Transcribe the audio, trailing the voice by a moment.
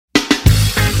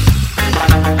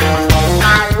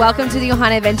Welcome to the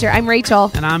Ohana Adventure. I'm Rachel.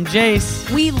 And I'm Jace.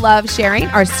 We love sharing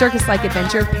our circus-like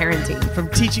adventure of parenting. From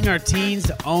teaching our teens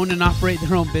to own and operate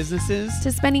their own businesses,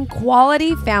 To spending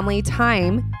quality family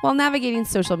time while navigating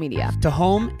social media. to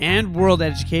home and world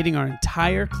educating our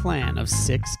entire clan of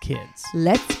 6 kids.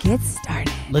 Let's get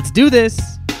started. Let's do this.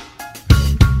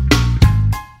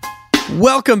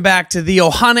 Welcome back to the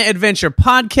Ohana Adventure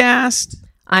Podcast.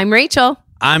 I'm Rachel.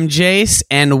 I'm Jace,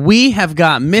 and we have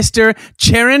got Mr.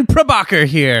 Charan Prabhakar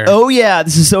here. Oh yeah,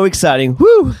 this is so exciting.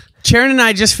 Woo! Charan and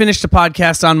I just finished a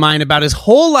podcast on mine about his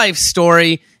whole life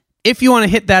story. If you want to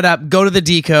hit that up, go to the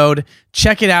Decode,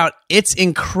 check it out. It's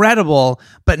incredible.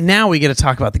 But now we get to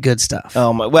talk about the good stuff.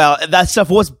 Oh my! Well, that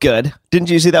stuff was good. Didn't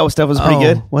you see that stuff was pretty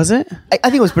good? Was it? I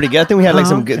think it was pretty good. I think we had like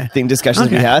some good discussions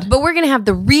we had. But we're going to have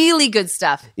the really good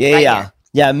stuff. Yeah, right yeah, here.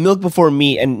 yeah. Milk before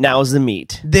meat, and now's the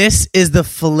meat. This is the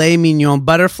filet mignon,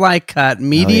 butterfly cut,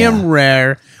 medium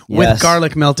rare, with Yes.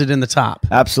 garlic melted in the top.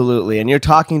 Absolutely. And you're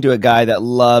talking to a guy that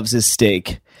loves his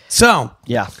steak. So,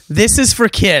 Yeah. this is for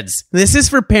kids. This is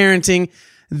for parenting.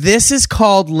 This is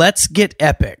called Let's Get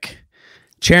Epic.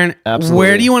 Charan, Absolutely.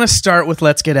 where do you want to start with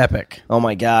Let's Get Epic? Oh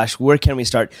my gosh, where can we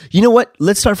start? You know what?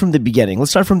 Let's start from the beginning.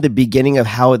 Let's start from the beginning of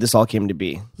how this all came to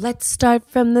be. Let's start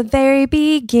from the very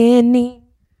beginning.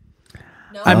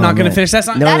 I'm not going to man. finish that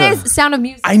song. No. That is Sound of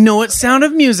Music. I know it's Sound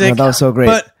of Music. No, that was so great.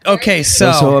 But, okay, so.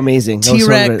 That was so amazing. That was so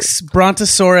T-Rex,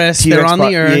 Brontosaurus, they're T-Rex on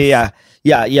the earth.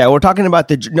 Yeah. We're talking about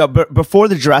before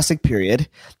the Jurassic period.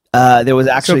 There was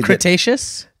So actually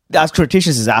Cretaceous? that's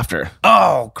Cretaceous is after.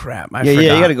 Oh, crap. I Yeah,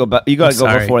 forgot. you gotta go. You gotta go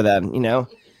sorry. before then. You know.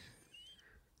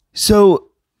 So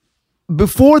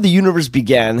before the universe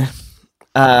began,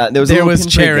 there was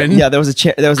Charan. Yeah, there was a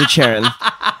Charan,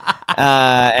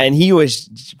 and he was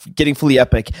getting fully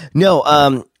epic.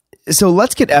 No, so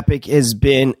Let's Get Epic has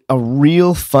been a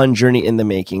real fun journey in the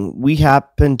making.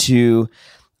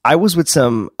 I was with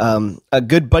a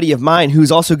good buddy of mine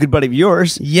who's also a good buddy of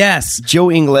yours, Yes.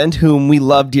 Joe England, whom we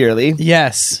love dearly.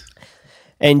 Yes.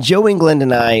 And Joe England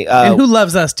and I, And who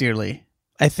loves us dearly,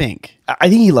 I think. I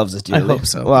think he loves us dearly. hope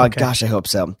so. Well, Okay. gosh, I hope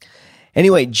so.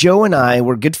 Anyway, Joe and I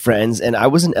were good friends, and I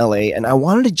was in LA, and I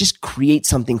wanted to just create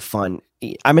something fun.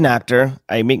 I'm an actor.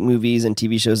 I make movies and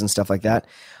TV shows and stuff like that.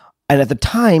 And at the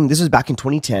time, this was back in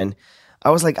 2010, I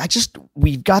was like,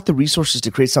 we've got the resources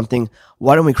to create something.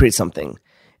 Why don't we create something?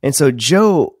 And so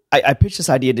Joe, I pitched this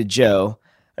idea to Joe,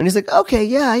 and he's like, okay,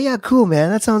 yeah, cool, man.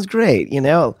 That sounds great, you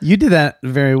know? You did that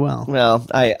very well. Well,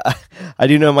 I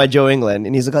do know my Joe England,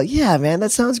 and he's like, yeah, man,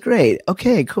 that sounds great.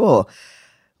 Okay, cool.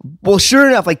 Well, sure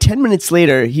enough, like 10 minutes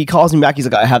later, he calls me back. He's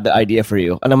like, I have the idea for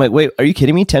you. And I'm like, wait, are you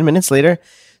kidding me? 10 minutes later?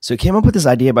 So he came up with this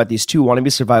idea about these 2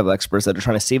 wannabe survival experts that are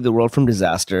trying to save the world from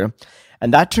disaster.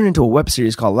 And that turned into a web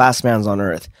series called Last Man on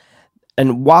Earth.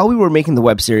 And while we were making the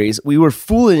web series, we were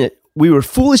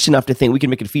foolish enough to think we could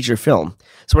make it a feature film.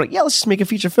 So we're like, yeah, let's just make a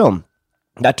feature film.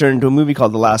 That turned into a movie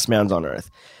called The Last Man on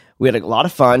Earth. We had a lot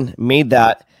of fun, made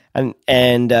that, and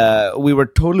we were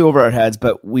totally over our heads,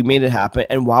 but we made it happen.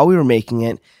 And while we were making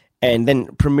it and then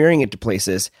premiering it to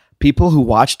places, people who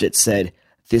watched it said,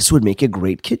 this would make a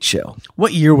great kid show.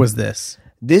 What year was this?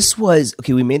 This was,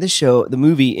 we made the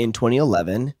movie in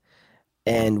 2011,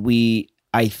 and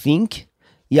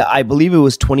I believe it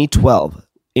was 2012.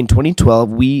 In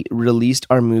 2012, we released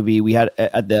our movie. We had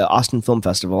at the Austin Film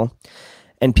Festival,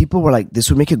 and people were like, this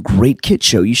would make a great kid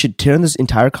show. You should turn this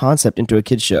entire concept into a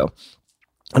kid show.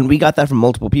 And we got that from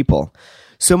multiple people.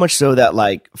 So much so that,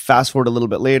 like, fast forward a little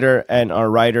bit later, and our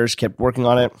writers kept working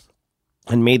on it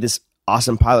and made this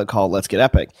awesome pilot called Let's Get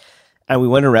Epic. And we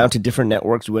went around to different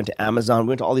networks. We went to Amazon.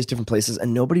 We went to all these different places,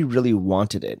 and nobody really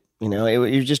wanted it. You know,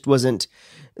 it just wasn't,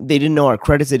 they didn't know our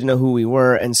credits. They didn't know who we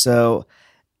were. And so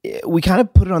we kind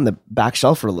of put it on the back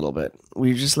shelf for a little bit.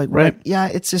 We were just like, Right. yeah,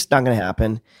 it's just not going to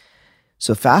happen.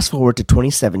 So fast forward to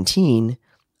 2017,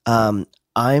 Wow,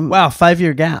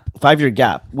 5-year gap. 5-year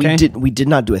gap. Okay. We did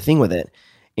not do a thing with it.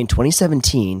 In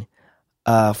 2017,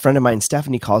 a friend of mine,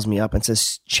 Stephanie, calls me up and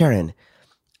says, Charan,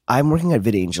 I'm working at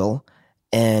VidAngel,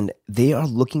 and they are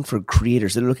looking for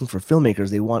creators. They're looking for filmmakers.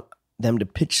 They want them to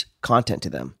pitch content to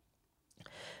them.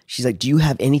 She's like, do you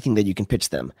have anything that you can pitch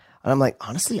them? And I'm like,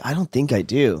 honestly, I don't think I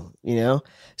do, you know?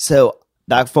 So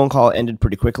that phone call ended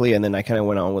pretty quickly, and then I kind of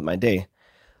went on with my day.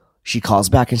 She calls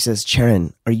back and says,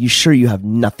 Charan, are you sure you have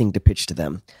nothing to pitch to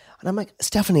them? And I'm like,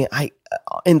 Stephanie,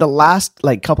 in the last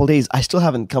couple days, I still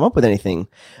haven't come up with anything.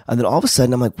 And then all of a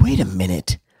sudden, I'm like, wait a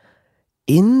minute.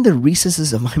 In the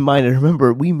recesses of my mind, I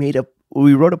remember we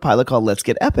wrote a pilot called Let's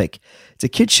Get Epic. It's a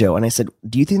kid show. And I said,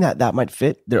 do you think that might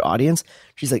fit their audience?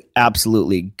 She's like,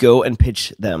 absolutely. Go and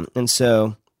pitch them. And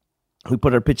so we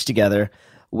put our pitch together.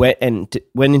 went into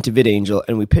VidAngel,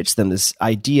 and we pitched them this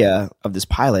idea of this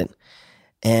pilot,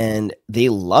 and they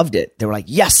loved it. They were like,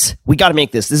 yes, we got to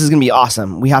make this. This is going to be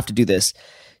awesome. We have to do this.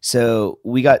 So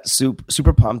we got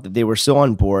super pumped that they were so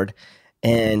on board,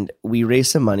 and we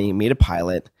raised some money, made a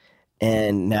pilot,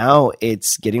 and now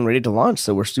it's getting ready to launch.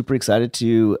 So we're super excited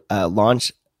to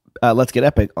launch Let's Get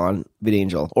Epic on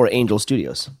VidAngel or Angel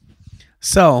Studios.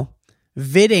 So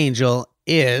VidAngel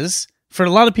is, for a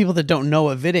lot of people that don't know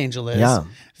what VidAngel is,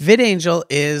 VidAngel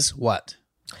is what?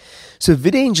 So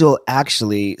VidAngel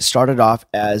actually started off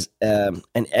as an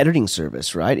editing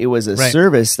service, right? It was a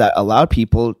service that allowed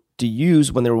people to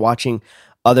use when they were watching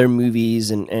other movies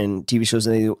and TV shows,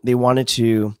 and they wanted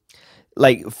to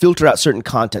like filter out certain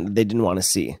content that they didn't want to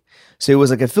see. So it was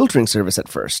like a filtering service at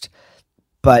first.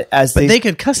 But they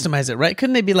could customize it, right?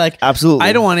 Couldn't they be like, absolutely,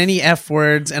 I don't want any F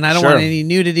words and I don't want any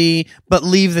nudity, but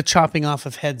leave the chopping off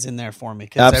of heads in there for me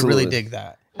because I really dig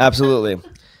that. Absolutely.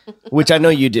 Which I know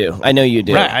you do.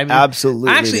 Right. I mean, absolutely.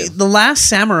 Actually, The Last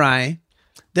Samurai,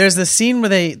 there's the scene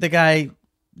where the guy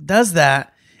does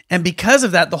that, and because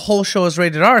of that, the whole show is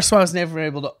rated R, so I was never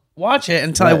able to watch it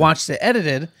until I watched it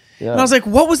edited. Yeah. And I was like,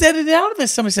 what was edited out of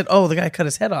this? Somebody said, oh, the guy cut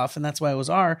his head off, and that's why it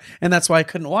was R, and that's why I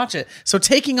couldn't watch it. So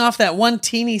taking off that one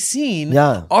teeny scene,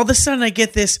 all of a sudden I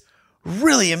get this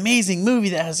really amazing movie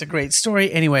that has a great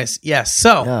story. Anyways, yes.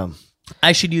 So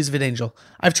I should use VidAngel.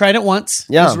 I've tried it once.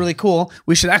 It was really cool.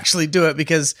 We should actually do it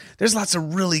because there's lots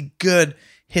of really good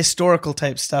historical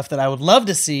type stuff that I would love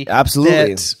to see.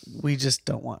 Absolutely. That we just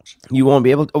don't watch. You won't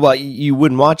be able to. Well, you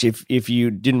wouldn't watch if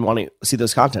you didn't want to see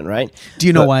those content, right? Do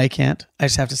you know why I can't? I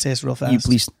just have to say this real fast.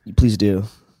 You please do.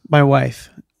 My wife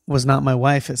was not my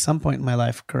wife at some point in my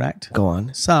life, correct? Go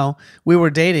on. So we were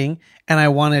dating and I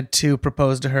wanted to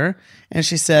propose to her, and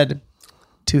she said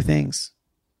 2 things.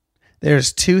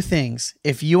 There's 2 things.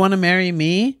 If you want to marry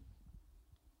me,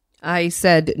 I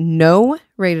said no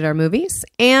rated R movies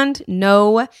and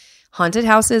no haunted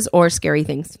houses or scary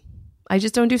things. I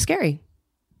just don't do scary.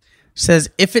 Says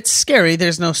if it's scary,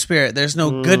 there's no spirit, there's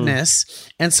no goodness,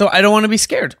 and so I don't want to be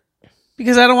scared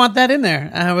because I don't want that in there.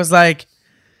 And I was like,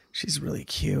 she's really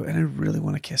cute, and I really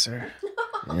want to kiss her.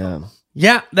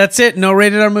 Yeah, that's it. No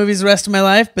rated R movies the rest of my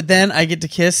life, but then I get to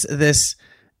kiss this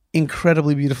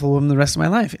incredibly beautiful woman the rest of my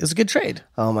life. It was a good trade.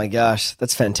 Oh my gosh,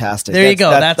 that's fantastic. There you go.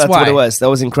 That's why. What it was. That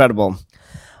was incredible.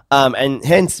 And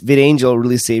hence, VidAngel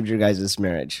really saved your guys'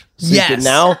 marriage. So you can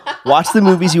now watch the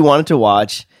movies you wanted to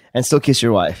watch and still kiss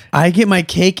your wife. I get my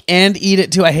cake and eat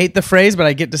it too. I hate the phrase, but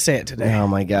I get to say it today. Oh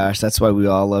my gosh, that's why we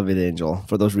all love VidAngel,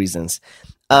 for those reasons.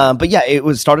 But yeah, it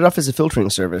was started off as a filtering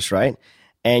service, right?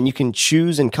 And you can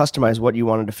choose and customize what you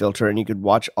wanted to filter, and you could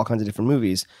watch all kinds of different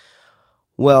movies.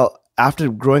 Well, after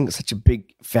growing such a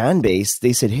big fan base,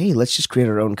 they said, hey, let's just create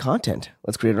our own content.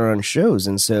 Let's create our own shows.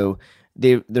 And so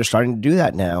they're starting to do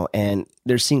that now. And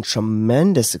they're seeing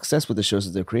tremendous success with the shows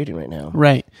that they're creating right now.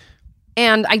 Right.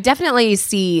 And I definitely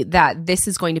see that this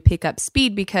is going to pick up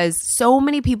speed because so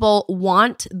many people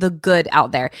want the good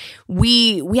out there.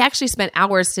 We actually spent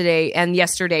hours today and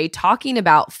yesterday talking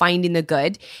about finding the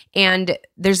good. And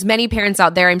there's many parents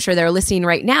out there, I'm sure they're listening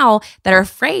right now, that are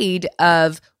afraid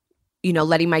of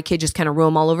letting my kid just kind of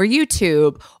roam all over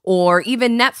YouTube or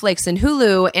even Netflix and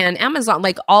Hulu and Amazon,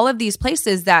 like all of these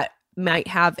places that might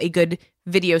have a good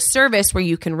video service where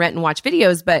you can rent and watch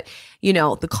videos, but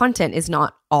the content is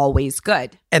not always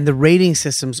good. And the rating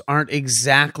systems aren't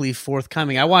exactly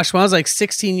forthcoming. I watched when I was like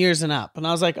 16 years and up, and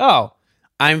I was like, oh,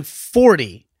 I'm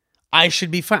 40. I should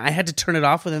be fine. I had to turn it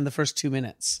off within the first 2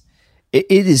 minutes.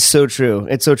 It is so true.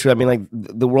 It's so true. I mean, like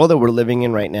the world that we're living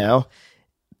in right now,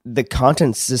 the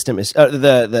content system is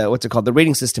the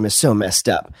rating system is so messed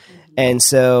up. And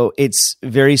so it's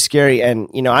very scary. And,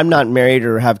 I'm not married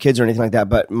or have kids or anything like that,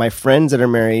 but my friends that are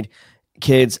married,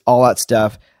 kids, all that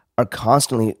stuff are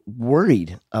constantly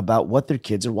worried about what their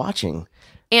kids are watching.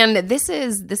 And this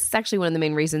is actually one of the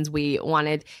main reasons we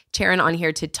wanted Charan on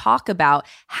here to talk about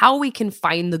how we can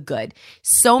find the good.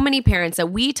 So many parents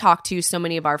that we talk to, so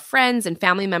many of our friends and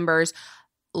family members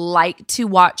like to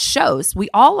watch shows. We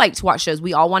all like to watch shows.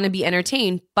 We all want to be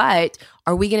entertained, but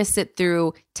are we going to sit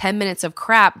through 10 minutes of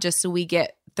crap just so we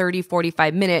get 30,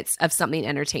 45 minutes of something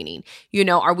entertaining?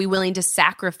 Are we willing to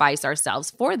sacrifice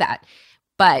ourselves for that?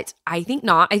 But I think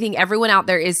not. I think everyone out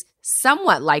there is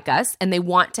somewhat like us and they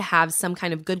want to have some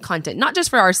kind of good content, not just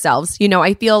for ourselves.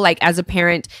 I feel like as a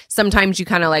parent, sometimes you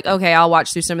kind of like, okay, I'll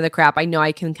watch through some of the crap. I know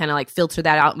I can kind of like filter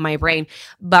that out in my brain,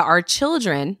 but our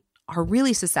children are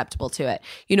really susceptible to it.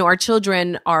 You know, our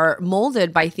children are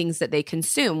molded by things that they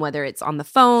consume, whether it's on the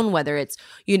phone, whether it's,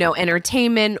 you know,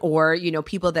 entertainment or, you know,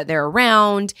 people that they're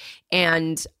around.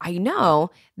 And I know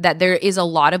that there is a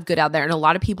lot of good out there and a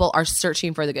lot of people are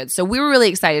searching for the good. So we were really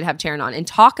excited to have Charan on and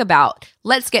talk about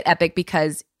Let's Get Epic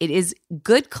because it is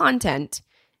good content.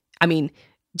 I mean,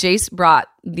 Jace brought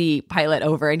the pilot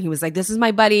over and he was like, this is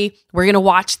my buddy. We're going to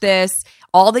watch this.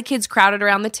 All the kids crowded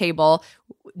around the table.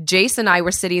 Jace and I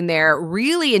were sitting there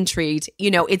really intrigued. You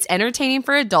know, it's entertaining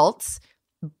for adults,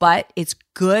 but it's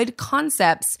good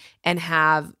concepts and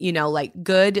have, you know, like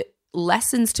good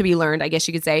lessons to be learned, I guess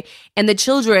you could say. And the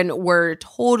children were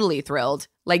totally thrilled.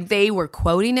 Like they were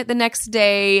quoting it the next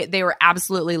day. They were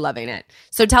absolutely loving it.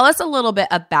 So tell us a little bit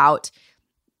about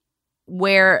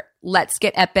where Let's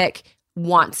Get Epic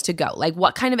wants to go. Like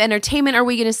what kind of entertainment are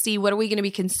we going to see? What are we going to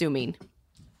be consuming?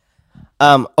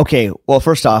 Okay. Well,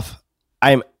 first off,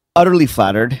 I'm utterly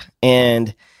flattered.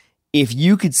 And if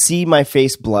you could see my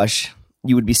face blush,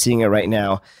 you would be seeing it right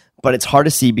now. But it's hard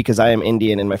to see because I am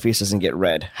Indian and my face doesn't get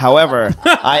red. However,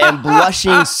 I am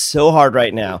blushing so hard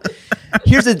right now.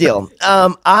 Here's the deal.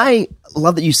 I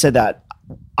love that you said that.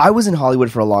 I was in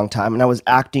Hollywood for a long time and I was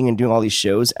acting and doing all these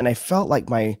shows. And I felt like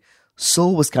my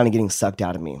soul was kind of getting sucked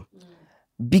out of me.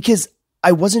 Because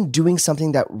I wasn't doing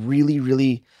something that really,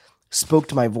 really spoke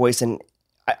to my voice. And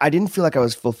I didn't feel like I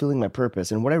was fulfilling my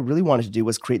purpose. And what I really wanted to do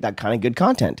was create that kind of good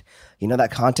content. You know,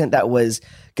 that content that was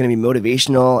going to be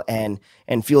motivational and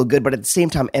feel good, but at the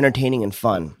same time, entertaining and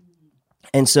fun.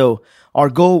 And so our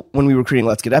goal when we were creating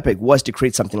Let's Get Epic was to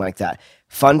create something like that.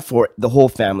 Fun for the whole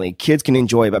family. Kids can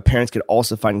enjoy it, but parents could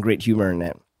also find great humor in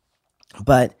it.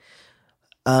 But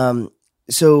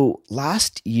so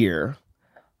last year,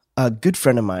 a good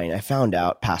friend of mine, I found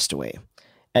out, passed away.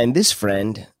 And this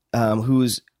friend,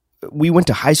 we went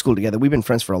to high school together. We've been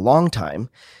friends for a long time.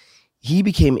 He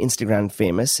became Instagram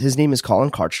famous. His name is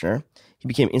Colin Karchner. He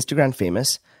became Instagram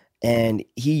famous, and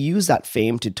he used that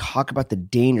fame to talk about the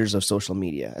dangers of social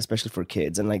media, especially for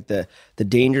kids, and like the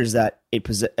dangers that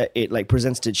it like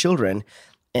presents to children.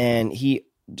 And he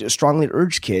strongly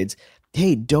urged kids,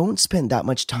 hey, don't spend that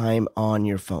much time on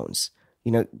your phones.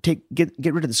 You know, get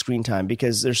rid of the screen time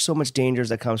because there's so much dangers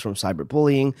that comes from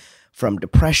cyberbullying, from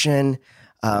depression,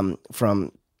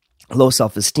 from low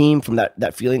self-esteem, from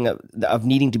that feeling of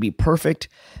needing to be perfect.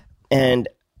 And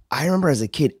I remember as a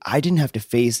kid, I didn't have to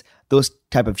face those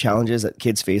type of challenges that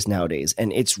kids face nowadays.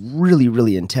 And it's really,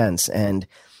 really intense. And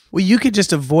well, you could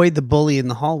just avoid the bully in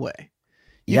the hallway.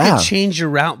 You yeah. could change your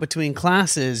route between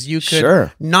classes. You could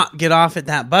Sure. not get off at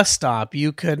that bus stop.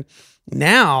 You could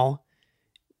now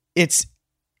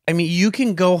you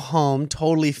can go home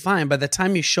totally fine. By the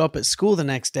time you show up at school the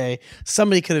next day,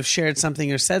 somebody could have shared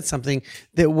something or said something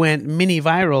that went mini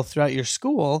viral throughout your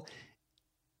school.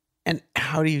 And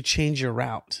how do you change your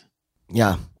route?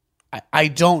 Yeah. I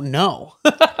don't know.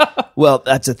 Well,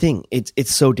 that's the thing.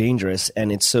 It's so dangerous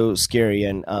and it's so scary.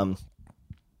 And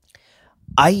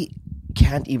I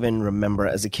can't even remember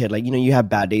as a kid, like, you know, you have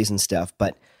bad days and stuff,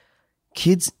 but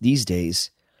kids these days,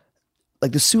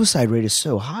 like the suicide rate is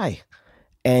so high.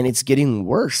 And it's getting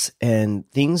worse, and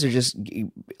things are just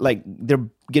like they're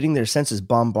getting their senses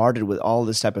bombarded with all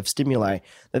this type of stimuli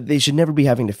that they should never be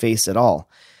having to face at all.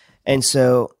 And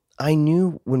so I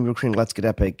knew when we were creating Let's Get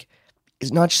Epic,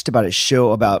 it's not just about a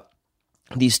show about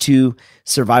these two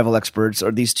survival experts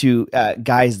or these two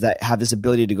guys that have this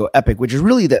ability to go epic, which is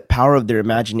really the power of their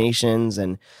imaginations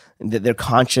and that they're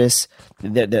conscious,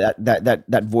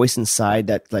 that voice inside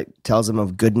that like tells them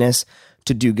of goodness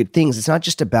to do good things. It's not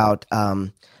just about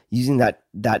using that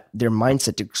their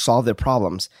mindset to solve their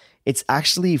problems. It's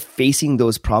actually facing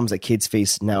those problems that kids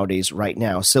face nowadays right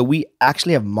now. So we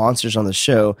actually have monsters on the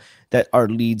show that our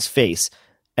leads face.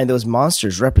 And those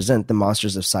monsters represent the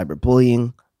monsters of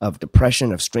cyberbullying, of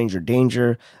depression, of stranger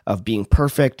danger, of being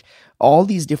perfect. All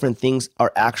these different things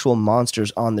are actual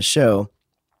monsters on the show.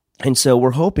 And so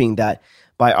we're hoping that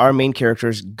by our main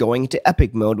characters going into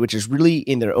epic mode, which is really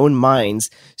in their own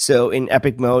minds. So in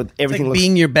epic mode, everything like looks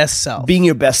being your best self. Being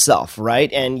your best self,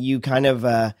 right? And you kind of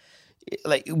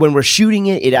like when we're shooting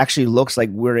it, it actually looks like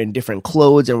we're in different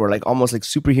clothes and we're like almost like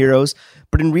superheroes.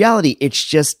 But in reality, it's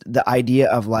just the idea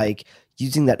of like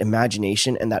using that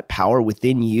imagination and that power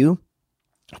within you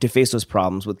to face those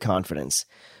problems with confidence.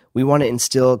 We want to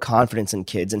instill confidence in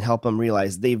kids and help them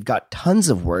realize they've got tons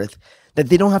of worth, that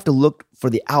they don't have to look for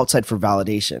the outside for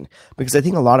validation. Because I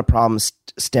think a lot of problems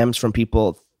stems from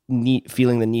people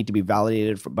feeling the need to be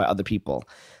validated by other people.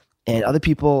 And other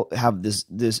people have this,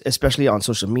 especially on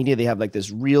social media, they have like this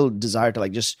real desire to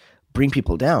like just bring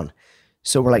people down.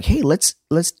 So we're like, hey, let's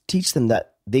teach them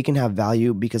that they can have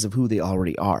value because of who they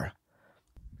already are.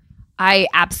 I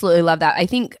absolutely love that. I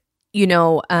think,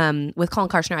 with Colin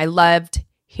Karshner, I loved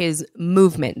his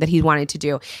movement that he wanted to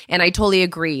do. And I totally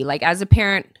agree. Like, as a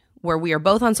parent where we are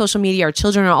both on social media, our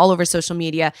children are all over social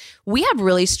media, we have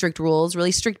really strict rules,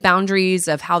 really strict boundaries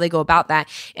of how they go about that.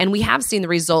 And we have seen the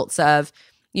results of,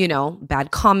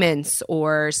 bad comments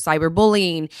or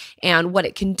cyberbullying and what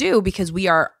it can do because we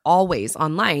are always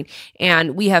online.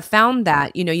 And we have found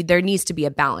that, there needs to be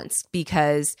a balance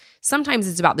because sometimes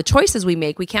it's about the choices we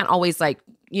make. We can't always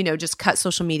just cut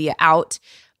social media out,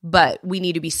 but we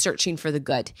need to be searching for the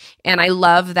good. And I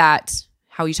love that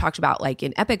how you talked about like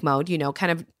in epic mode,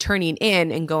 kind of turning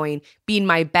in and going, being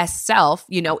my best self,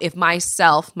 if my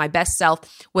best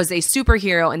self was a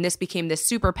superhero and this became this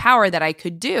superpower that I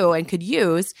could do and could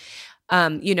use,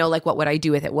 like what would I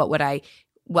do with it?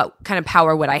 What kind of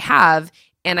power would I have?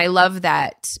 And I love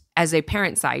that as a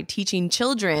parent side, teaching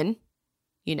children,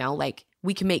 like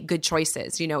we can make good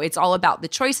choices. It's all about the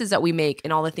choices that we make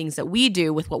and all the things that we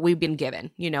do with what we've been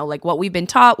given, like what we've been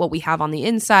taught, what we have on the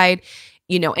inside,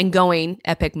 and going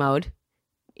epic mode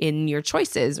in your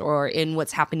choices or in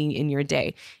what's happening in your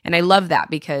day. And I love that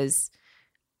because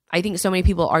I think so many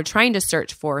people are trying to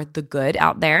search for the good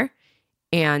out there.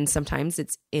 And sometimes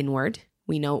it's inward.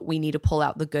 We know we need to pull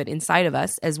out the good inside of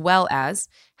us as well as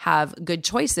have good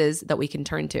choices that we can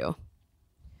turn to.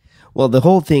 Well, the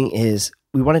whole thing is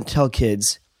we want to tell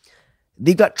kids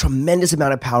they've got tremendous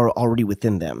amount of power already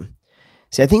within them.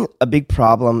 See, I think a big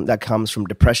problem that comes from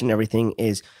depression and everything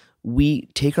is we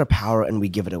take our power and we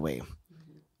give it away.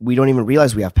 We don't even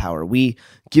realize we have power. We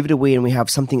give it away and we have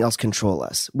something else control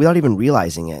us without even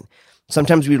realizing it.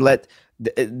 Sometimes we let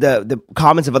the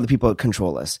comments of other people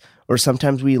control us, or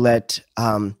sometimes we let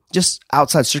just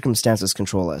outside circumstances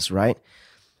control us, right?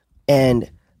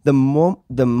 And the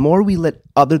more we let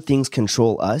other things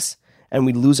control us and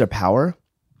we lose our power,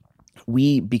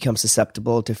 we become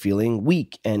susceptible to feeling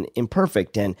weak and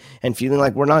imperfect and feeling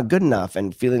like we're not good enough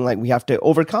and feeling like we have to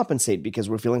overcompensate because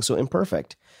we're feeling so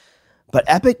imperfect. But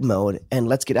epic mode and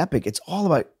Let's Get Epic, it's all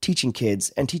about teaching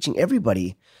kids and teaching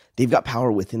everybody they've got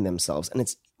power within themselves. And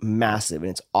it's massive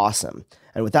and it's awesome.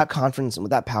 And with that confidence and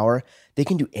with that power, they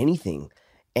can do anything.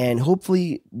 And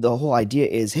hopefully the whole idea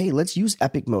is, hey, let's use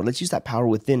epic mode. Let's use that power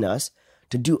within us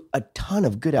to do a ton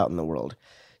of good out in the world.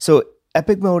 So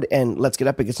epic mode and Let's Get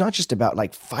Epic, it's not just about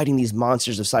like fighting these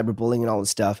monsters of cyberbullying and all this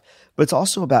stuff, but it's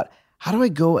also about how do I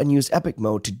go and use epic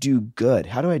mode to do good?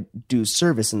 How do I do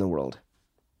service in the world?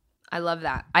 I love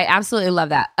that. I absolutely love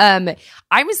that.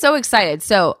 I'm so excited.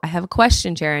 So I have a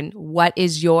question, Charan. What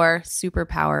is your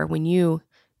superpower when you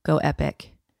go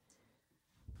epic?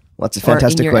 Well, that's a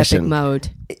fantastic question. Epic mode.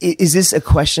 Is this a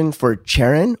question for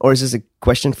Charan or is this a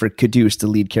question for Kadoosh, the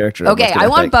lead character? Okay, I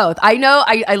want both. I know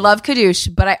I love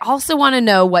Kadoosh, but I also want to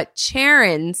know what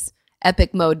Charan's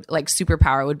epic mode like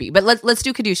superpower would be. But let's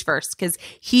do Kadoosh first because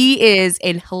he is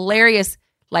a hilarious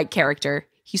character.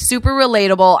 He's super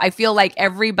relatable. I feel like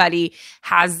everybody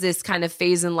has this kind of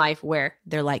phase in life where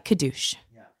they're like Kadoosh.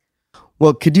 Yeah.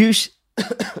 Well, Kadoosh,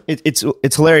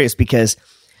 it's hilarious because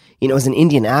as an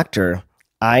Indian actor,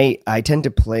 I tend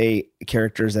to play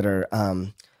characters that are,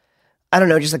 I don't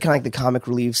know, just kind of like the comic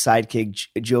relief sidekick,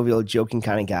 jovial, joking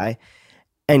kind of guy.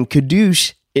 And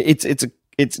Kadoosh,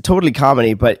 it's totally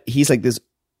comedy, but he's like this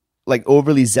like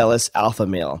overly zealous alpha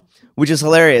male, which is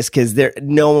hilarious because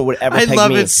no one would ever peg me. I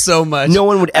love it so much. No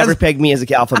one would ever peg me as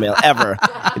a alpha male, ever.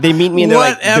 They meet me and they're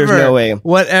like, there's no way.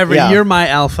 Whatever, yeah. You're my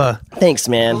alpha. Thanks,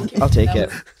 man. I'll take it.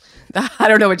 I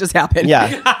don't know what just happened.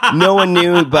 Yeah. No one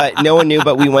knew,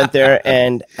 but we went there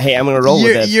and hey, I'm going to roll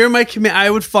with it. You're my command.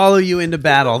 I would follow you into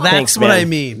battle. That's Thanks, what man. I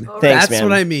mean. Thanks, That's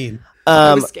what I mean.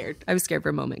 I was scared. I was scared for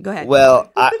a moment. Go ahead.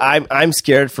 Well, I'm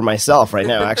scared for myself right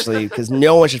now, actually, because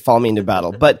no one should follow me into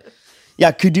battle. But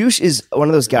yeah, Kadoosh is one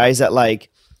of those guys that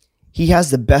he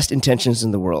has the best intentions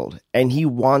in the world and he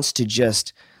wants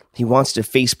to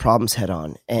face problems head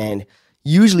on. And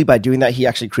usually by doing that, he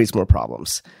actually creates more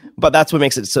problems. But that's what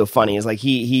makes it so funny is but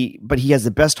he has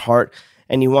the best heart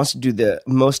and he wants to do the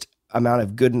most amount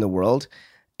of good in the world.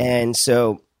 And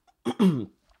so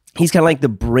he's kind of like the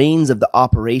brains of the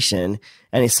operation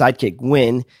and his sidekick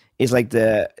Win is like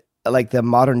the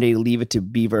modern day Leave It to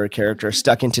Beaver character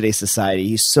stuck in today's society.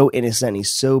 He's so innocent.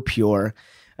 He's so pure.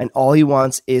 And all he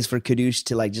wants is for Kadoosh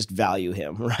to just value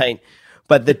him. Right.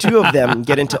 But the two of them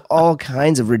get into all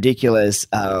kinds of ridiculous,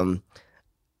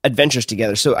 adventures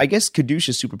together. So I guess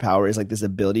Kadoosh's superpower is this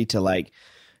ability to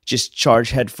just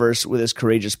charge headfirst with his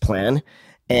courageous plan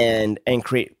and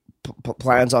create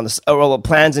plans on this,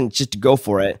 plans and just to go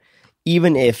for it,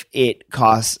 even if it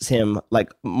costs him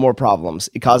like more problems.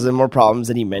 It causes him more problems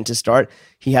than he meant to start.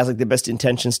 He has like the best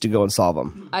intentions to go and solve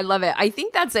them. I love it. I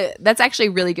think that's actually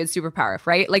a really good superpower,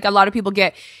 right? Like a lot of people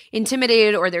get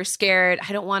intimidated or they're scared.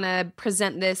 I don't want to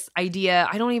present this idea.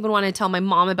 I don't even want to tell my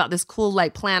mom about this cool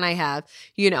like plan I have,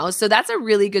 So that's a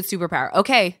really good superpower.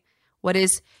 Okay, what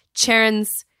is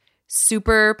Charan's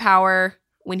superpower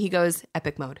when he goes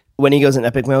epic mode? When he goes in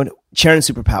epic mode, Charan's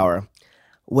superpower.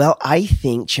 Well, I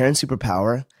think Charan's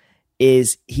superpower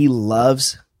is he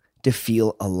loves to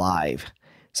feel alive.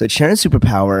 So Charan's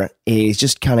superpower is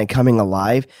just kind of coming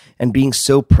alive and being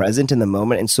so present in the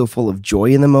moment and so full of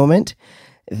joy in the moment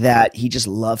that he just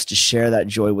loves to share that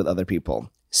joy with other people.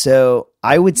 So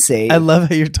I would say... I love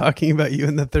how you're talking about you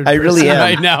in the third I person really am.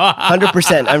 right now.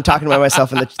 100%. I'm talking about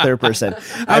myself in the third person.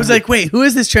 I was like, wait, who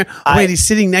is this Charan? Wait, he's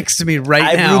sitting next to me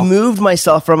right now. I've removed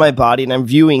myself from my body and I'm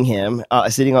viewing him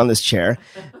sitting on this chair.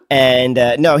 And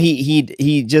no,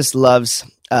 he just loves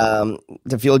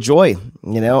to feel joy,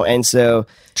 And so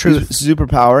his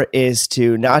superpower is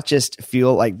to not just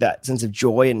feel like that sense of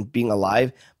joy and being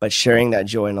alive, but sharing that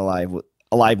joy and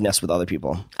aliveness with other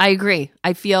people. I agree.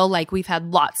 I feel like we've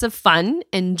had lots of fun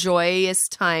and joyous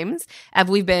times as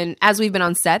we've been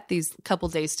on set these couple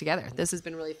days together. This has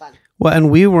been really fun. Well,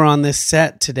 and we were on this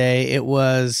set today. It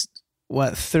was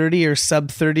 30 or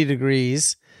sub 30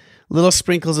 degrees. Little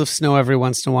sprinkles of snow every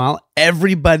once in a while.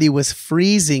 Everybody was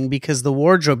freezing because the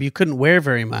wardrobe, you couldn't wear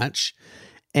very much.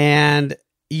 And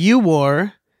you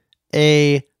wore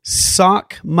a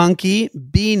sock monkey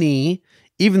beanie,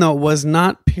 even though it was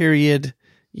not period.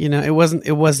 It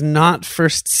was not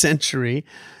first century.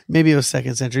 Maybe it was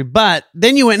second century. But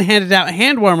then you went and handed out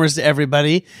hand warmers to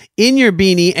everybody in your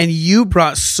beanie, and you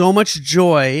brought so much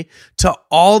joy to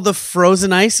all the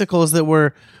frozen icicles that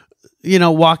were,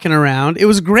 walking around. It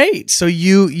was great. So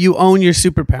you own your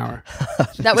superpower.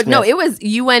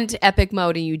 You went epic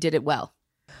mode and you did it well.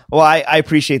 Well, I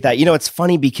appreciate that. It's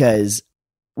funny because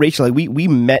Rachel, we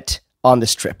met on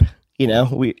this trip,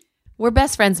 We're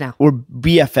best friends now. We're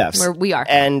BFFs. We are.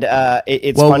 And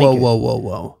it's whoa, funny.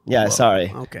 Whoa. Yeah, whoa.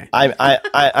 sorry. Okay.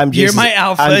 I'm You're my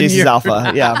alpha. I'm Jason's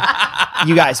alpha. Yeah.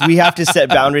 You guys, we have to set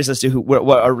boundaries as to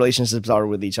what our relationships are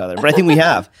with each other. But I think we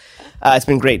have. It's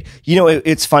been great.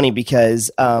 It's funny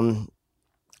because,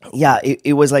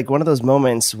 it was like one of those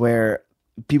moments where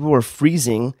people were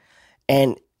freezing.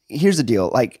 And here's the deal.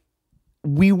 Like,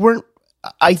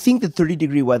 I think the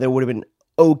 30-degree weather would have been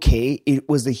okay. It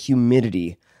was the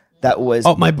humidity that was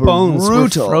my bones were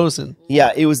frozen.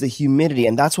 Yeah, it was the humidity,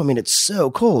 and that's what made it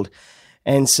so cold.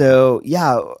 And so,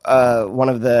 one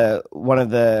of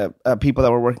the people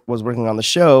that was working on the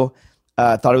show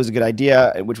thought it was a good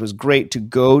idea, which was great, to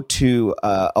go to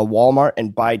a Walmart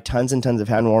and buy tons and tons of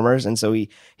hand warmers. And so he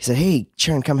said, "Hey,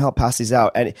 Charan, come help pass these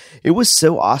out." And it was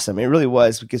so awesome. It really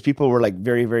was, because people were like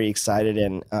very, very excited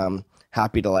and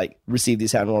happy to like receive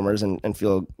these hand warmers and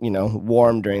feel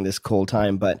warm during this cold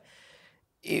time, but.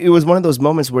 It was one of those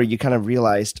moments where you kind of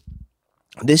realized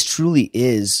this truly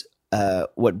is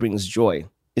what brings joy,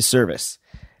 is service.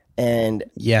 And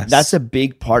yes, that's a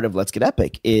big part of Let's Get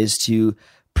Epic, is to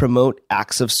promote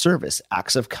acts of service,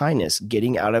 acts of kindness,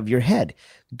 getting out of your head,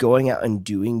 going out and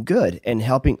doing good and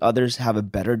helping others have a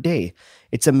better day.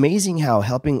 It's amazing how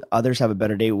helping others have a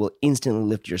better day will instantly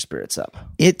lift your spirits up.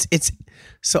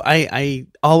 So I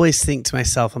always think to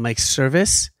myself, I'm like,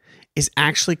 service is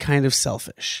actually kind of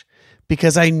selfish.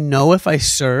 Because I know if I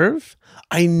serve,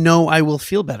 I know I will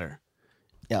feel better.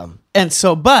 Yeah. And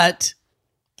so, but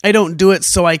I don't do it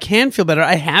so I can feel better.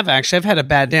 I've had a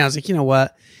bad day. I was like, you know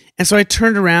what? And so I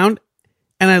turned around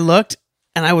and I looked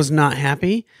and I was not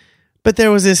happy. But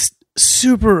there was this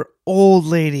super old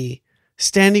lady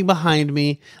standing behind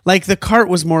me. Like the cart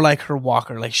was more like her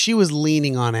walker. Like she was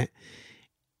leaning on it.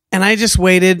 And I just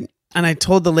waited and I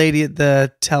told the lady at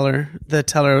the teller,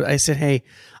 I said, "Hey,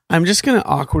 I'm just going to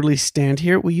awkwardly stand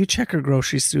here. Will you check her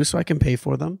groceries through so I can pay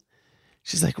for them?"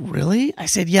 She's like, "Really?" I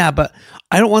said, "Yeah, but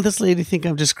I don't want this lady to think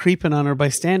I'm just creeping on her by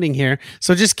standing here.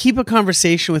 So just keep a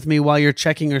conversation with me while you're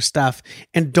checking her stuff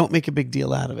and don't make a big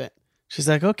deal out of it." She's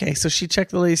like, "Okay." So she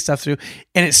checked the lady's stuff through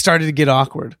and it started to get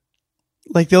awkward.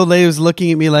 Like the old lady was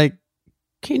looking at me like,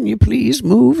 "Can you please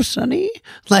move, Sonny?"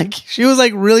 Like she was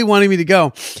like really wanting me to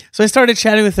go. So I started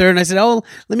chatting with her and I said, "Oh,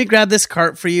 let me grab this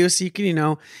cart for you so you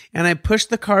can, and I pushed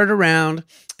the cart around.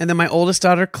 And then my oldest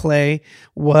daughter, Clay,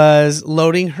 was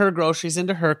loading her groceries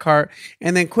into her cart.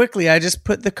 And then quickly I just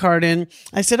put the cart in.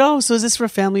 I said, "Oh, so is this for a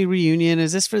family reunion?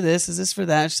 Is this for this? Is this for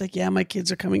that?" She's like, "Yeah, my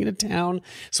kids are coming into town.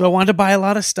 So I wanted to buy a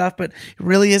lot of stuff, but it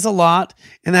really is a lot."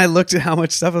 And I looked at how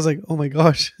much stuff. I was like, oh my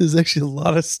gosh, there's actually a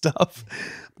lot of stuff.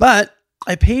 But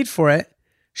I paid for it.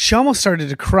 She almost started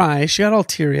to cry. She got all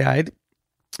teary-eyed.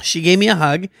 She gave me a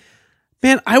hug.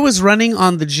 Man, I was running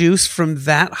on the juice from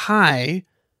that high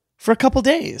for a couple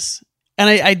days. And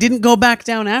I didn't go back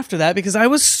down after that because I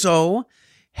was so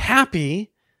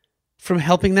happy from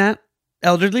helping that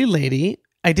elderly lady.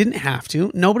 I didn't have to.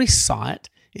 Nobody saw it.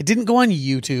 It didn't go on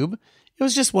YouTube. It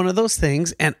was just one of those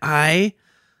things. And I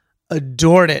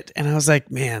adored it. And I was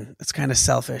like, man, that's kind of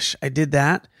selfish. I did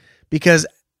that because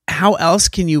how else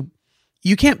can you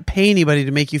can't pay anybody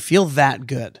to make you feel that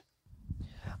good.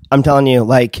 I'm telling you,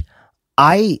 like,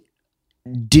 I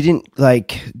didn't,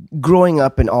 like, growing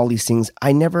up and all these things,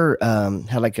 I never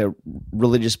had like a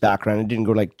religious background. I didn't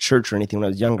go to like church or anything when I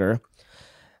was younger.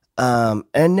 And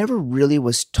I never really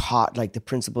was taught like the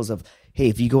principles of, hey,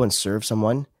 if you go and serve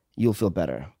someone, you'll feel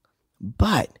better.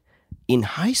 But in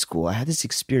high school, I had this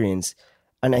experience,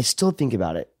 and I still think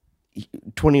about it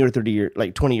 20 or 30 years,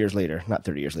 like 20 years later, not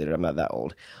 30 years later. I'm not that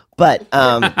old, but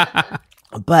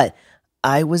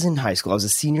I was in high school. I was a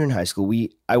senior in high school.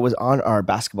 I was on our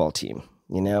basketball team,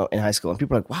 in high school. And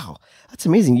people are like, wow, that's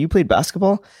amazing. You played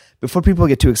basketball? Before people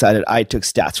get too excited, I took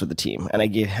stats for the team and I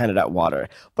handed out water.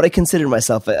 But I considered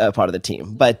myself a part of the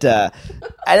team. But and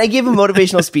I gave them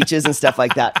motivational speeches and stuff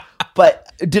like that.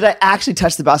 But did I actually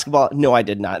touch the basketball? No, I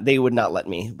did not. They would not let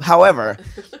me. However,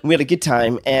 we had a good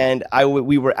time, and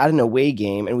we were at an away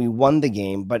game, and we won the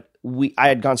game. But I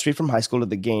had gone straight from high school to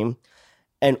the game,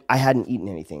 and I hadn't eaten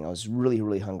anything. I was really,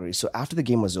 really hungry. So after the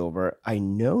game was over, I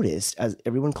noticed as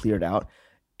everyone cleared out,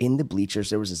 in the bleachers,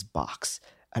 there was this box.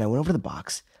 And I went over to the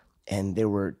box, and there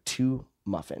were 2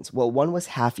 muffins. Well, one was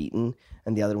half eaten,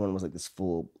 and the other one was like this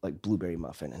full like blueberry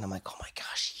muffin. And I'm like, oh my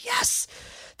gosh, yes,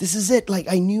 this is it. Like,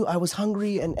 I knew I was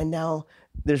hungry, and now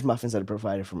there's muffins that are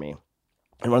provided for me.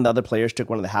 And one of the other players took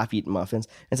one of the half-eaten muffins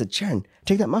and said, Charan,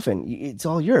 take that muffin. It's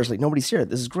all yours. Like, nobody's here.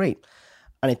 This is great.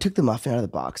 And I took the muffin out of the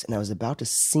box, and I was about to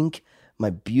sink my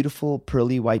beautiful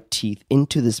pearly white teeth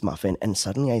into this muffin, and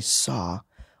suddenly I saw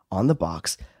on the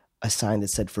box a sign that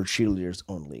said for cheerleaders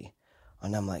only.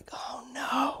 And I'm like, oh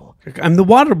no. I'm the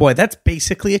water boy. That's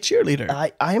basically a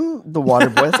cheerleader. I'm the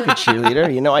water boy. That's like a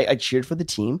cheerleader. I cheered for the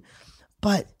team.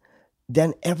 But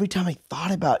then every time I thought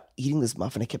about eating this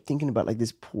muffin, I kept thinking about like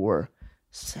this poor,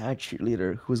 sad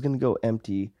cheerleader who was going to go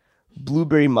empty,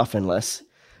 blueberry muffinless,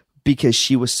 because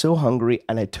she was so hungry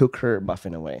and I took her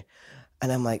muffin away.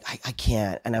 And I'm like, I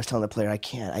can't. And I was telling the player, I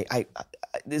can't. I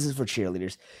this is for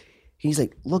cheerleaders. He's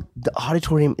like, look, the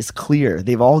auditorium is clear.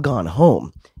 They've all gone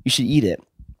home. You should eat it.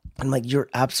 I'm like, you're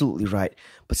absolutely right.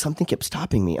 But something kept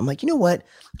stopping me. I'm like, you know what?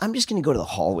 I'm just going to go to the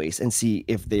hallways and see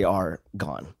if they are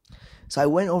gone. So I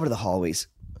went over to the hallways,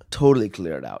 totally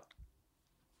cleared out.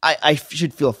 I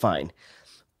should feel fine.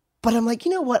 But I'm like,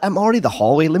 you know what? I'm already the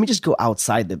hallway. Let me just go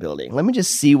outside the building. Let me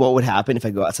just see what would happen if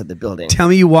I go outside the building. Tell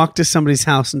me you walk to somebody's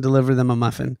house and deliver them a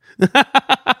muffin.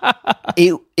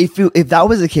 If that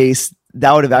was the case,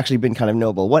 that would have actually been kind of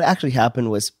noble. What actually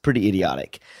happened was pretty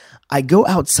idiotic. I go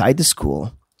outside the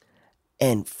school,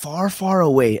 and far, far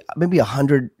away, maybe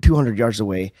 100, 200 yards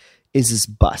away, is this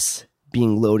bus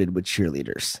being loaded with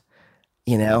cheerleaders.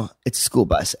 It's a school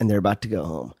bus, and they're about to go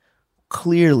home.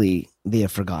 Clearly, they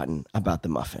have forgotten about the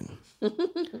muffin.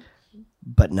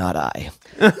 But not I.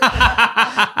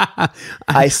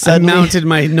 I mounted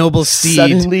my noble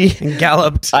steed and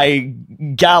galloped. I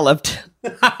galloped.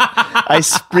 I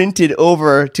sprinted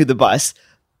over to the bus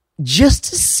just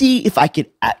to see if I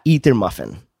could eat their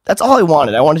muffin. That's all I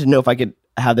wanted. I wanted to know if I could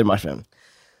have their muffin.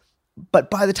 But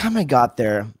by the time I got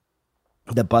there,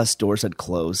 the bus doors had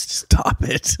closed. Stop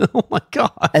it. Oh my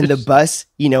God. And the bus,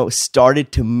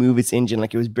 started to move its engine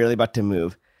like it was barely about to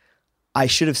move. I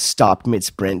should have stopped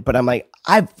mid-sprint, but I'm like,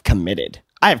 I've committed.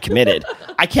 I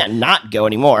can't not go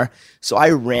anymore. So I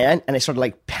ran and I started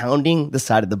like pounding the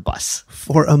side of the bus.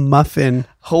 For a muffin.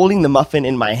 Holding the muffin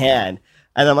in my hand.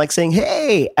 And I'm like saying,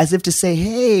 hey, as if to say,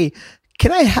 hey,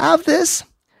 can I have this?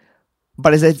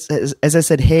 But as I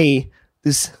said, hey,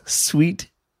 this sweet,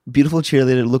 beautiful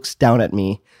cheerleader looks down at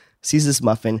me, sees this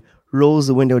muffin, rolls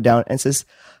the window down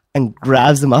and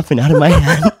grabs the muffin out of my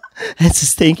hand and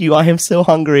says, thank you, I am so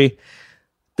hungry.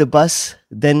 The bus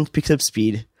then picks up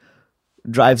speed,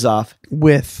 drives off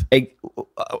with a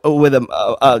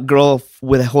girl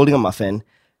holding a muffin,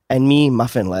 and me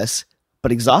muffinless,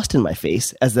 but exhaust in my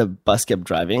face as the bus kept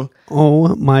driving.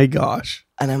 Oh my gosh.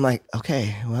 And I'm like,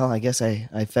 okay, well, I guess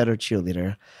I fed our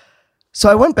cheerleader. So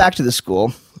I went back to the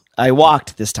school. I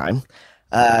walked this time,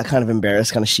 kind of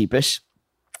embarrassed, kind of sheepish.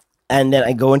 And then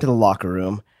I go into the locker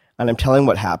room and I'm telling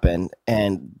what happened.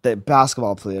 And the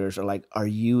basketball players are like, are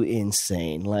you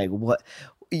insane? Like, what?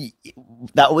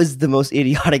 That was the most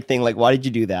idiotic thing. Like, why did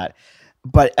you do that?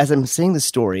 But as I'm saying the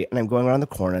story and I'm going around the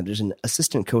corner, there's an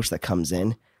assistant coach that comes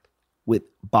in with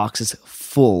boxes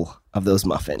full of those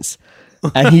muffins.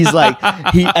 And he's like,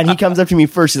 he comes up to me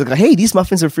first. He's like, hey, these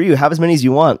muffins are for you. Have as many as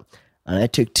you want. And I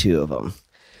took 2 of them.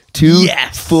 2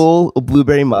 full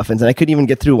blueberry muffins. And I couldn't even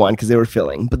get through one because they were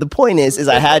filling. But the point is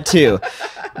I had 2.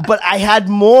 But I had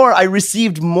more. I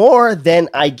received more than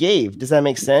I gave. Does that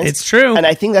make sense? It's true. And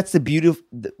I think that's the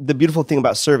beautiful thing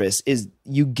about service is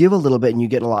you give a little bit and you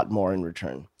get a lot more in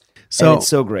return. So and it's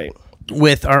so great.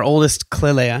 With our oldest,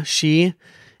 Clelea, she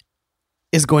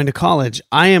is going to college.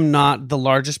 I am not the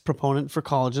largest proponent for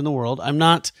college in the world.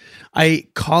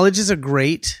 College is a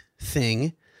great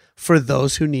thing for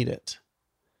those who need it.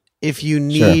 If you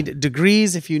need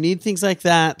degrees, if you need things like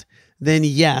that, then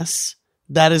yes,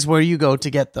 that is where you go to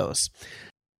get those.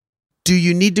 Do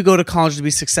you need to go to college to be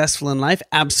successful in life?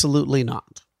 Absolutely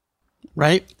not.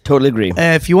 Right? Totally agree.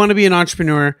 If you want to be an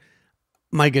entrepreneur,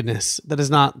 my goodness, that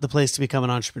is not the place to become an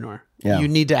entrepreneur. Yeah. You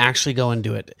need to actually go and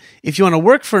do it. If you want to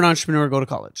work for an entrepreneur, go to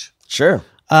college. Sure.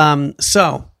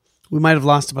 So we might have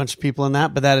lost a bunch of people in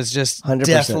that, but that is just 100%.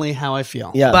 Definitely how I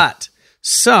feel. Yeah. But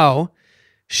so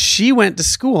she went to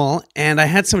school and I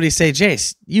had somebody say,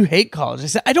 Jace, you hate college. I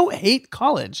said, I don't hate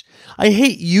college. I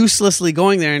hate uselessly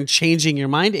going there and changing your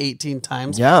mind 18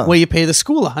 times while you pay the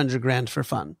school $100,000 for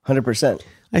fun. 100%.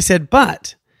 I said,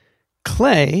 but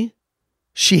Clay,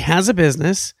 she has a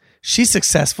business. She's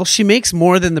successful. She makes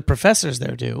more than the professors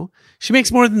there do. She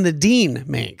makes more than the dean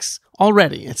makes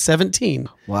already at 17.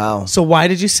 Wow. So why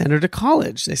did you send her to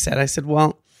college? They said. I said,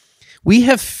 well, we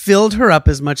have filled her up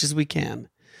as much as we can.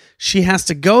 She has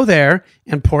to go there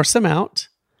and pour some out,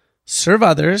 serve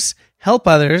others, help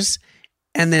others,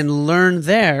 and then learn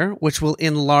there, which will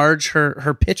enlarge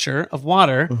her pitcher of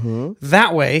water. Mm-hmm.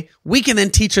 That way, we can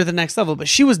then teach her the next level. But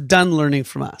she was done learning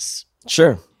from us.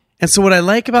 Sure. And so what I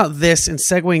like about this and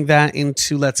segueing that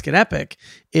into Let's Get Epic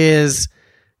is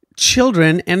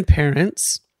children and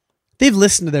parents, they've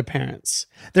listened to their parents.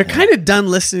 They're kind of done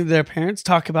listening to their parents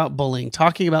talk about bullying,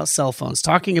 talking about cell phones,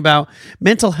 talking about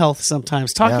mental health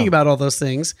sometimes, talking about all those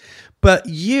things. But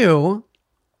you,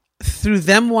 through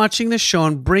them watching the show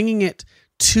and bringing it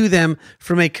to them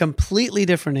from a completely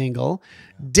different angle,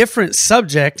 different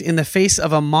subject in the face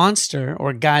of a monster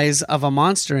or guise of a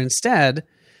monster instead,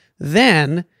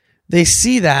 then they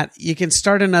see that you can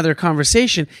start another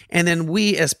conversation. And then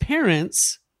we as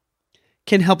parents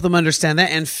can help them understand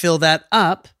that and fill that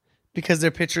up because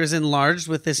their picture is enlarged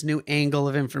with this new angle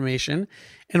of information.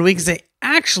 And we can say,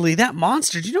 actually, that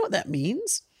monster, do you know what that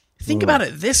means? Think about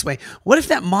it this way. What if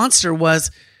that monster was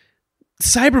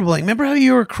cyberbullying? Remember how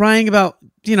you were crying about,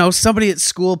 somebody at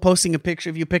school posting a picture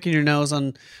of you picking your nose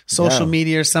on social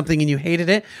media or something and you hated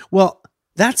it? Well,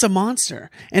 that's a monster.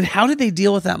 And how did they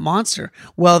deal with that monster?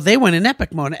 Well, they went in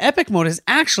epic mode. Epic mode is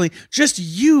actually just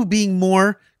you being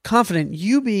more confident,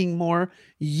 you being more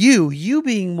you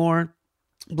being more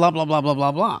blah, blah, blah, blah,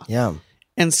 blah, blah. Yeah.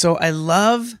 And so I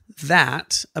love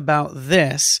that about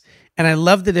this. And I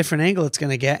love the different angle it's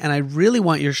going to get. And I really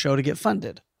want your show to get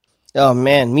funded. Oh,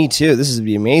 man, me too. This would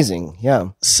be amazing. Yeah.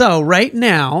 So right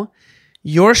now,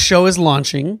 your show is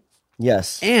launching.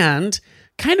 Yes. And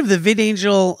kind of the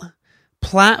VidAngel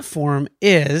platform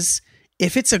is,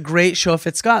 if it's a great show, if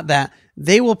it's got that,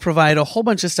 they will provide a whole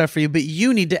bunch of stuff for you, but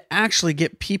you need to actually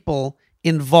get people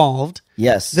involved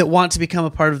that want to become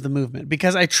a part of the movement,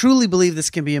 because I truly believe this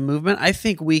can be a movement. I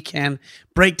think we can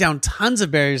break down tons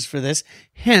of barriers for this.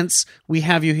 Hence, we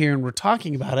have you here and we're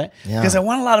talking about it because I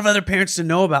want a lot of other parents to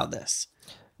know about this.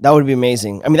 That would be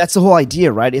amazing. I mean, that's the whole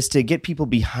idea, right? Is to get people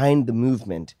behind the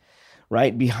movement,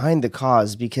 right? Behind the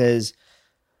cause, because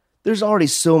there's already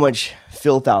so much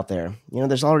filth out there.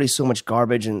 There's already so much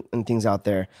garbage and things out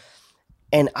there.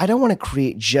 And I don't want to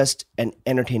create just an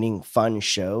entertaining, fun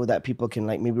show that people can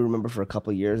maybe remember for a couple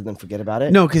of years and then forget about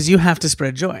it. No, because you have to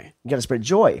spread joy. You got to spread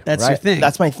joy. That's your thing.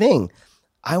 That's my thing.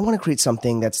 I want to create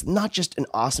something that's not just an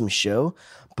awesome show,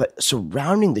 but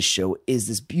surrounding the show is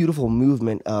this beautiful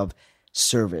movement of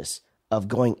service, of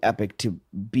going epic to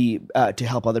be to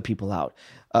help other people out,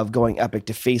 of going epic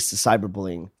to face the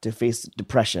cyberbullying, to face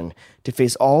depression, to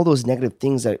face all those negative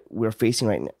things that we're facing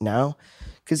right now.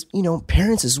 Because,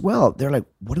 parents as well, they're like,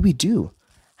 what do we do?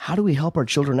 How do we help our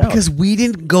children out? Because we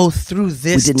didn't go through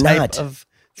this type of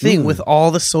thing with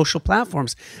all the social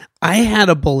platforms. I had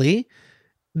a bully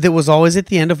that was always at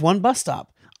the end of one bus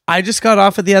stop. I just got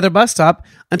off at the other bus stop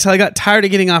until I got tired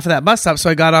of getting off of that bus stop. So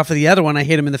I got off of the other one. I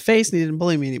hit him in the face and he didn't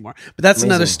bully me anymore. But that's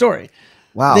another story.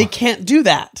 Wow. They can't do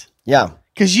that. Yeah.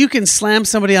 Because you can slam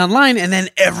somebody online and then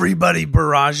everybody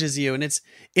barrages you. And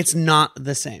it's not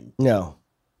the same. No.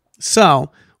 So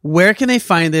where can they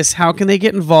find this? How can they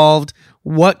get involved?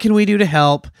 What can we do to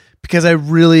help? Because I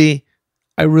really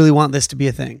want this to be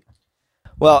a thing.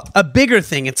 Well, a bigger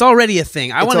thing. It's already a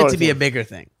thing. I want it to be a bigger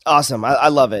thing. Awesome. I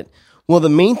love it. Well, the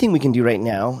main thing we can do right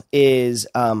now is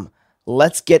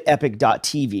let's get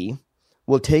epic.tv.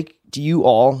 We'll take you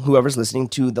all, whoever's listening,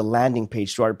 to the landing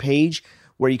page, to our page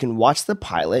where you can watch the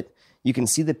pilot. You can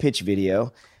see the pitch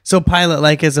video. So pilot,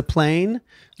 like as a plane,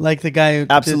 like the guy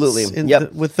absolutely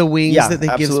with the wings that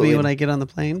they gives me when I get on the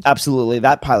plane. Absolutely,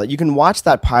 that pilot. You can watch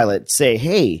that pilot. Say,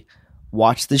 hey,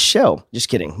 watch this show. Just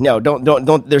kidding. No,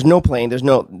 don't. There's no plane. There's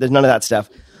none of that stuff.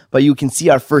 But you can see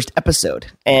our first episode,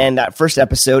 and that first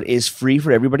episode is free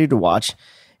for everybody to watch,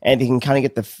 and you can kind of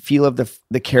get the feel of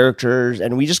the characters.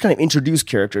 And we just kind of introduce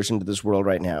characters into this world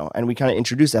right now, and we kind of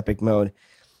introduce epic mode.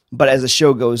 But as the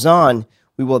show goes on,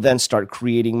 we will then start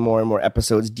creating more and more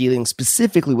episodes dealing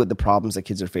specifically with the problems that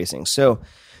kids are facing. So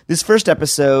this first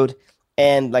episode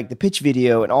and like the pitch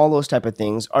video and all those type of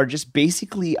things are just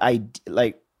basically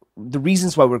like the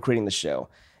reasons why we're creating the show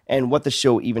and what the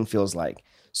show even feels like.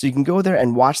 So you can go there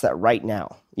and watch that right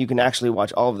now. You can actually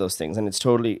watch all of those things, and it's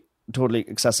totally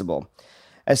accessible.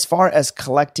 As far as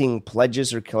collecting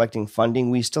pledges or collecting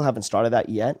funding, we still haven't started that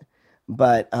yet,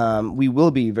 but we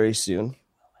will be very soon.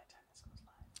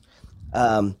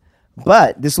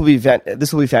 But this will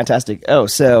be fantastic. Oh,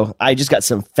 so I just got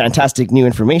some fantastic new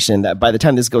information that by the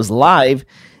time this goes live,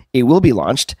 it will be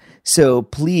launched. So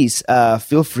please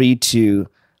feel free to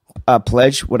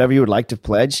pledge whatever you would like to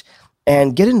pledge,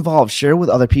 and get involved. Share it with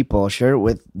other people. Share it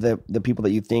with the people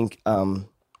that you think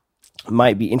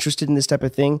might be interested in this type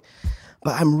of thing.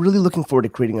 But I'm really looking forward to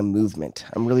creating a movement.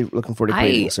 I'm really looking forward to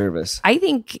creating a service.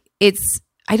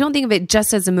 I don't think of it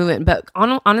just as a movement, but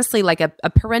honestly, like a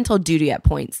parental duty at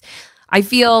points. I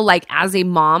feel like as a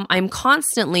mom, I'm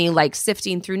constantly like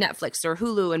sifting through Netflix or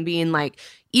Hulu and being like,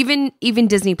 even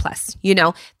Disney Plus,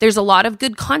 there's a lot of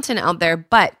good content out there,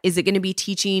 but is it going to be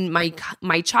teaching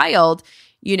my child,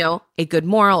 a good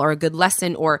moral or a good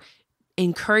lesson, or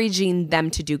encouraging them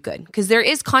to do good? Because there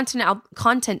is content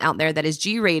out there that is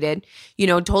G-rated,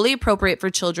 totally appropriate for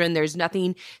children. There's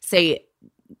nothing, say,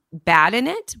 bad in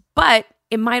it, but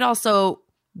it might also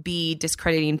be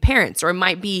discrediting parents, or it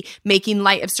might be making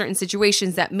light of certain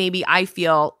situations that maybe I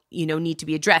feel, need to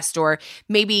be addressed, or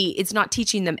maybe it's not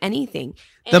teaching them anything.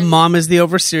 The mom is the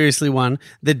over-seriously one.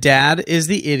 The dad is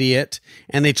the idiot,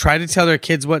 and they try to tell their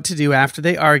kids what to do after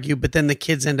they argue, but then the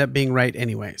kids end up being right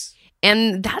anyways.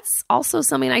 And that's also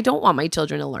something I don't want my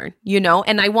children to learn,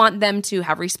 and I want them to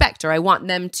have respect, or I want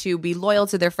them to be loyal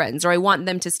to their friends, or I want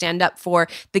them to stand up for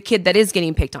the kid that is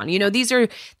getting picked on. These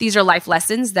are life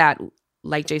lessons that,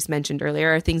 like Jace mentioned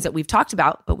earlier, are things that we've talked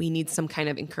about, but we need some kind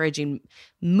of encouraging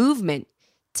movement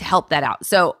to help that out.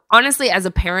 So honestly, as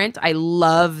a parent, I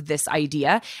love this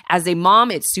idea. As a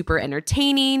mom, it's super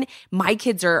entertaining. My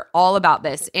kids are all about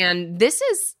this. And this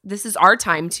is our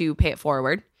time to pay it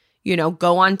forward.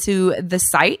 Go onto the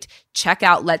site, check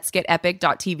out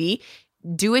letsgetepic.tv,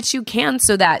 do what you can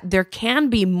so that there can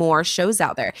be more shows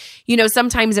out there.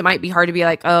 Sometimes it might be hard to be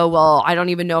like, oh, well, I don't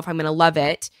even know if I'm going to love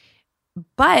it.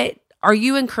 But are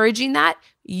you encouraging that?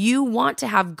 You want to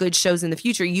have good shows in the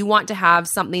future. You want to have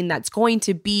something that's going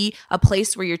to be a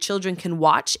place where your children can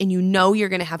watch, and you're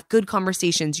going to have good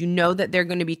conversations. You know that they're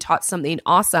going to be taught something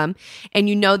awesome, and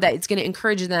you know that it's going to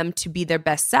encourage them to be their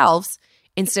best selves,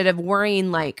 instead of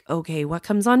worrying like, okay, what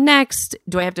comes on next?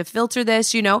 Do I have to filter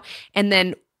this, And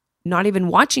then not even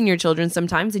watching your children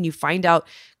sometimes, and you find out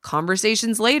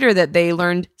conversations later that they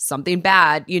learned something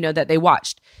bad, that they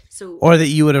watched. Or that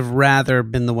you would have rather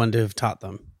been the one to have taught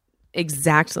them.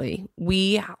 Exactly.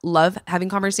 We love having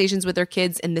conversations with our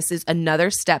kids, and this is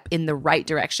another step in the right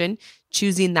direction,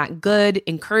 choosing that good,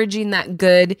 encouraging that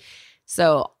good.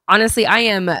 So honestly, I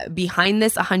am behind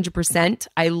this 100%.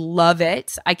 I love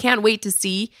it. I can't wait to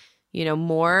see,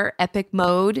 more epic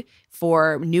mode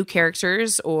for new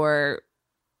characters, or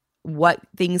what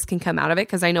things can come out of it.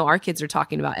 Because I know our kids are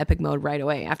talking about epic mode right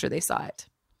away after they saw it.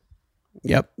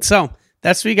 Yep. So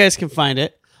that's where you guys can find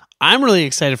it. I'm really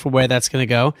excited for where that's going to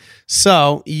go.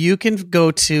 So you can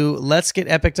go to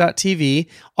letsgetepic.tv.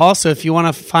 Also, if you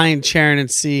want to find Charan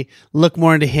and look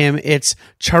more into him, it's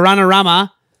Charanarama.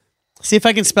 See if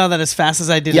I can spell that as fast as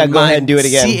I did. Yeah, go ahead and do it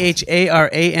again.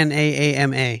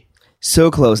 Charanaama. So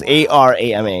close.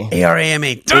 Arama.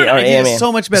 Arama. Darn it, I did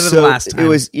so much better than last time. It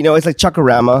was, it's like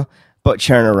Chakarama, but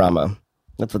Charanarama.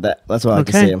 That's what I like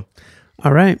to say.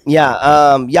 All right.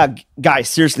 Yeah. Guys,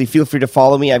 seriously, feel free to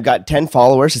follow me. I've got 10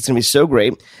 followers. It's going to be so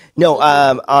great. No,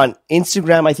 on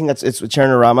Instagram, I think it's with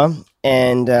Charanarama,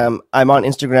 and I'm on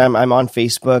Instagram. I'm on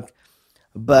Facebook.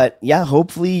 But yeah,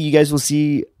 hopefully you guys will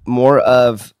see more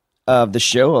of the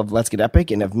show of Let's Get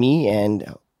Epic, and of me,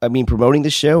 and promoting the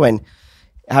show and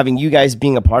having you guys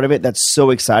being a part of it. That's so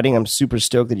exciting. I'm super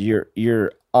stoked that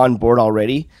you're on board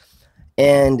already.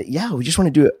 And yeah, we just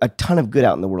want to do a ton of good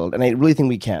out in the world. And I really think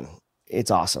we can. It's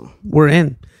awesome. We're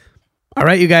in. All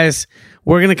right, you guys,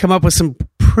 we're going to come up with some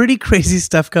pretty crazy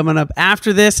stuff coming up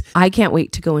after this. I can't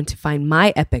wait to go in to find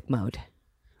my epic mode.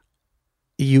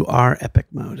 You are epic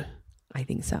mode. I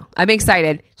think so. I'm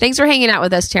excited. Thanks for hanging out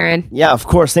with us, Charan. Yeah, of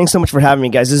course. Thanks so much for having me,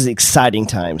 guys. This is exciting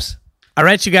times. All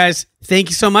right, you guys. Thank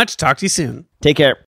you so much. Talk to you soon. Take care.